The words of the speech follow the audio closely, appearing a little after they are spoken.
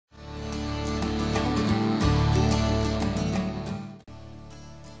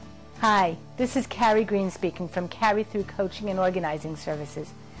Hi, this is Carrie Greene speaking from Carrie Through Coaching and Organizing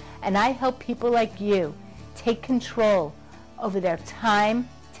Services, and I help people like you take control over their time,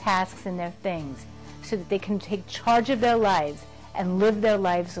 tasks, and their things so that they can take charge of their lives and live their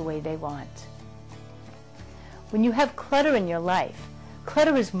lives the way they want. When you have clutter in your life,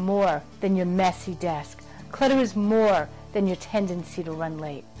 clutter is more than your messy desk. Clutter is more than your tendency to run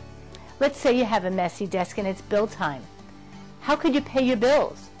late. Let's say you have a messy desk and it's bill time. How could you pay your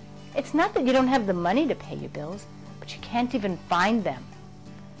bills? It's not that you don't have the money to pay your bills, but you can't even find them.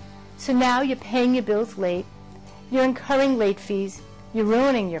 So now you're paying your bills late, you're incurring late fees, you're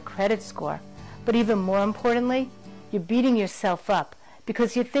ruining your credit score, but even more importantly, you're beating yourself up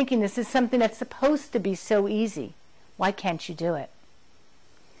because you're thinking this is something that's supposed to be so easy. Why can't you do it?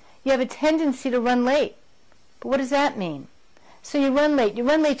 You have a tendency to run late, but what does that mean? So you run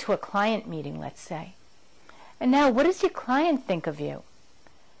late to a client meeting, let's say. And now what does your client think of you?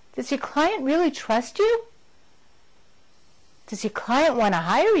 Does your client really trust you? Does your client want to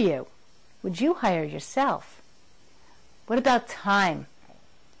hire you? Would you hire yourself? What about time?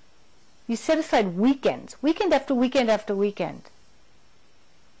 You set aside weekends, weekend after weekend after weekend.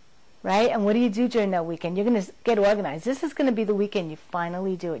 Right? And what do you do during that weekend? You're going to get organized. This is going to be the weekend you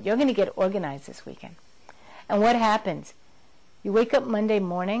finally do it. You're going to get organized this weekend. And what happens? You wake up Monday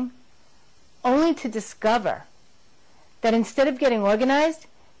morning only to discover that instead of getting organized,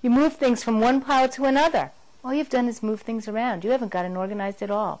 you move things from one pile to another. All you've done is move things around. You haven't gotten organized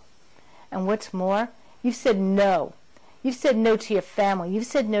at all. And what's more, you've said no. You've said no to your family. You've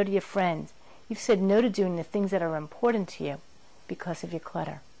said no to your friends. You've said no to doing the things that are important to you because of your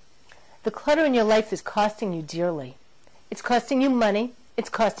clutter. The clutter in your life is costing you dearly. It's costing you money. It's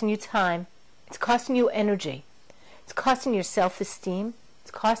costing you time. It's costing you energy. It's costing your self-esteem.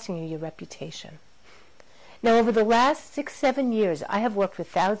 It's costing you your reputation. Now, over the last 6-7 years, I have worked with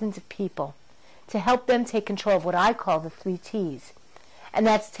thousands of people to help them take control of what I call the 3 T's. And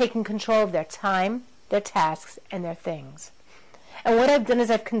that's taking control of their time, their tasks, and their things. And what I've done is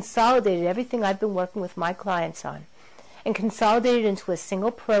I've consolidated everything I've been working with my clients on and consolidated into a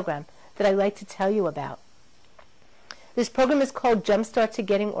single program that I'd like to tell you about. This program is called Jumpstart to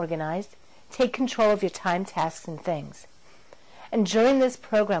Getting Organized. Take control of your time, tasks, and things. And during this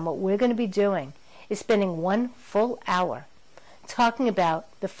program, what we're going to be doing is spending 1 full hour talking about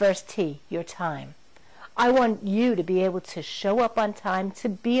the first T, your time. I want you to be able to show up on time, to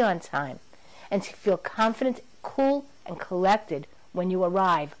be on time, and to feel confident, cool, and collected when you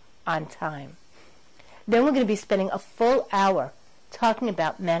arrive on time. Then we're going to be spending a full hour talking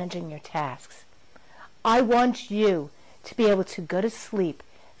about managing your tasks. I want you to be able to go to sleep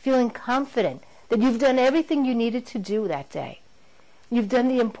feeling confident that you've done everything you needed to do that day. You've done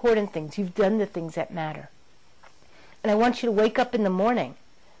the important things. You've done the things that matter. And I want you to wake up in the morning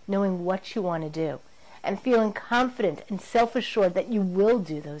knowing what you want to do and feeling confident and self-assured that you will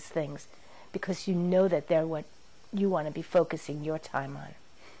do those things because you know that they're what you want to be focusing your time on.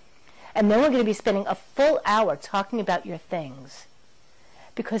 And then we're going to be spending a full hour talking about your things.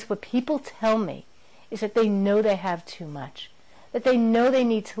 Because what people tell me is that they know they have too much, that they know they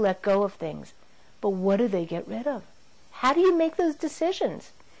need to let go of things, but what do they get rid of? How do you make those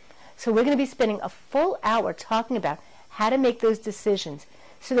decisions? So we're going to be spending a full hour talking about how to make those decisions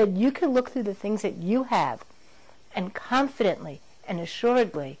so that you can look through the things that you have and confidently and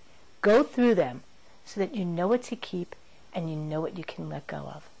assuredly go through them so that you know what to keep and you know what you can let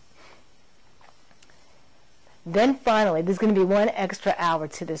go of. Then finally, there's going to be 1 extra hour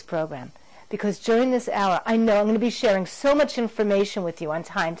to this program because during this hour, I know I'm going to be sharing so much information with you on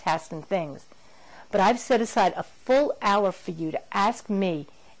time, tasks, and things. But I've set aside a full hour for you to ask me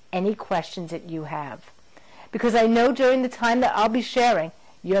any questions that you have. Because I know during the time that I'll be sharing,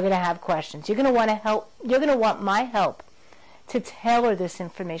 you're going to have questions. You're going to want to help. You're going to want my help to tailor this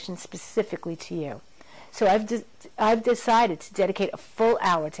information specifically to you. So I've decided to dedicate a full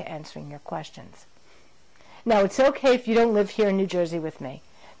hour to answering your questions. Now, it's okay if you don't live here in New Jersey with me,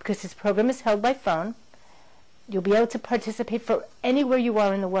 because this program is held by phone. You'll be able to participate from anywhere you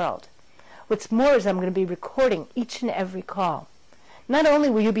are in the world. What's more is I'm going to be recording each and every call. Not only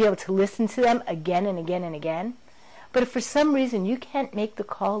will you be able to listen to them again and again and again, but if for some reason you can't make the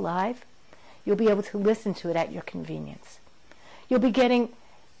call live, you'll be able to listen to it at your convenience. You'll be getting,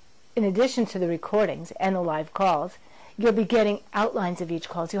 in addition to the recordings and the live calls, you'll be getting outlines of each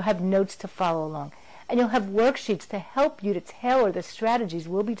call. You'll have notes to follow along. And you'll have worksheets to help you to tailor the strategies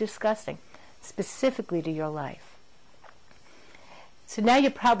we'll be discussing specifically to your life. So now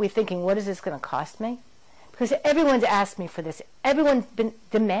you're probably thinking, what is this going to cost me? Because everyone's asked me for this. Everyone's been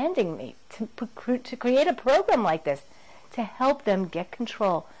demanding me to create a program like this to help them get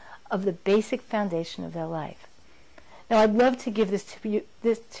control of the basic foundation of their life. Now, I'd love to give this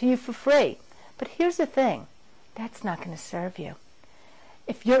to you for free, but here's the thing. That's not going to serve you.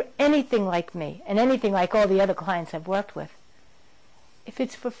 If you're anything like me, and anything like all the other clients I've worked with, if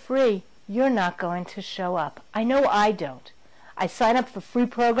it's for free, you're not going to show up. I know I don't. I sign up for free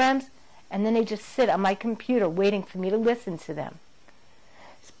programs, and then they just sit on my computer waiting for me to listen to them.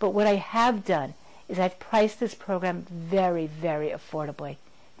 But what I have done is I've priced this program very, very affordably.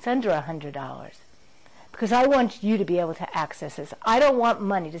 It's under $100. Because I want you to be able to access this. I don't want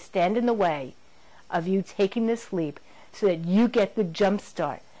money to stand in the way of you taking this leap so that you get the jump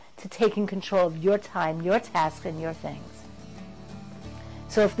start to taking control of your time, your tasks, and your things.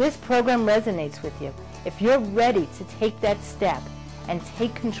 So if this program resonates with you, if you're ready to take that step and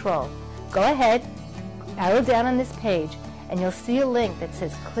take control, go ahead, arrow down on this page, and you'll see a link that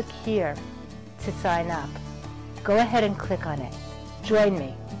says click here to sign up. Go ahead and click on it. Join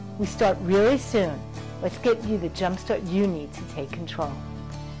me. We start really soon. Let's get you the jumpstart you need to take control.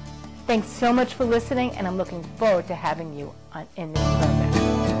 Thanks so much for listening, and I'm looking forward to having you in this program.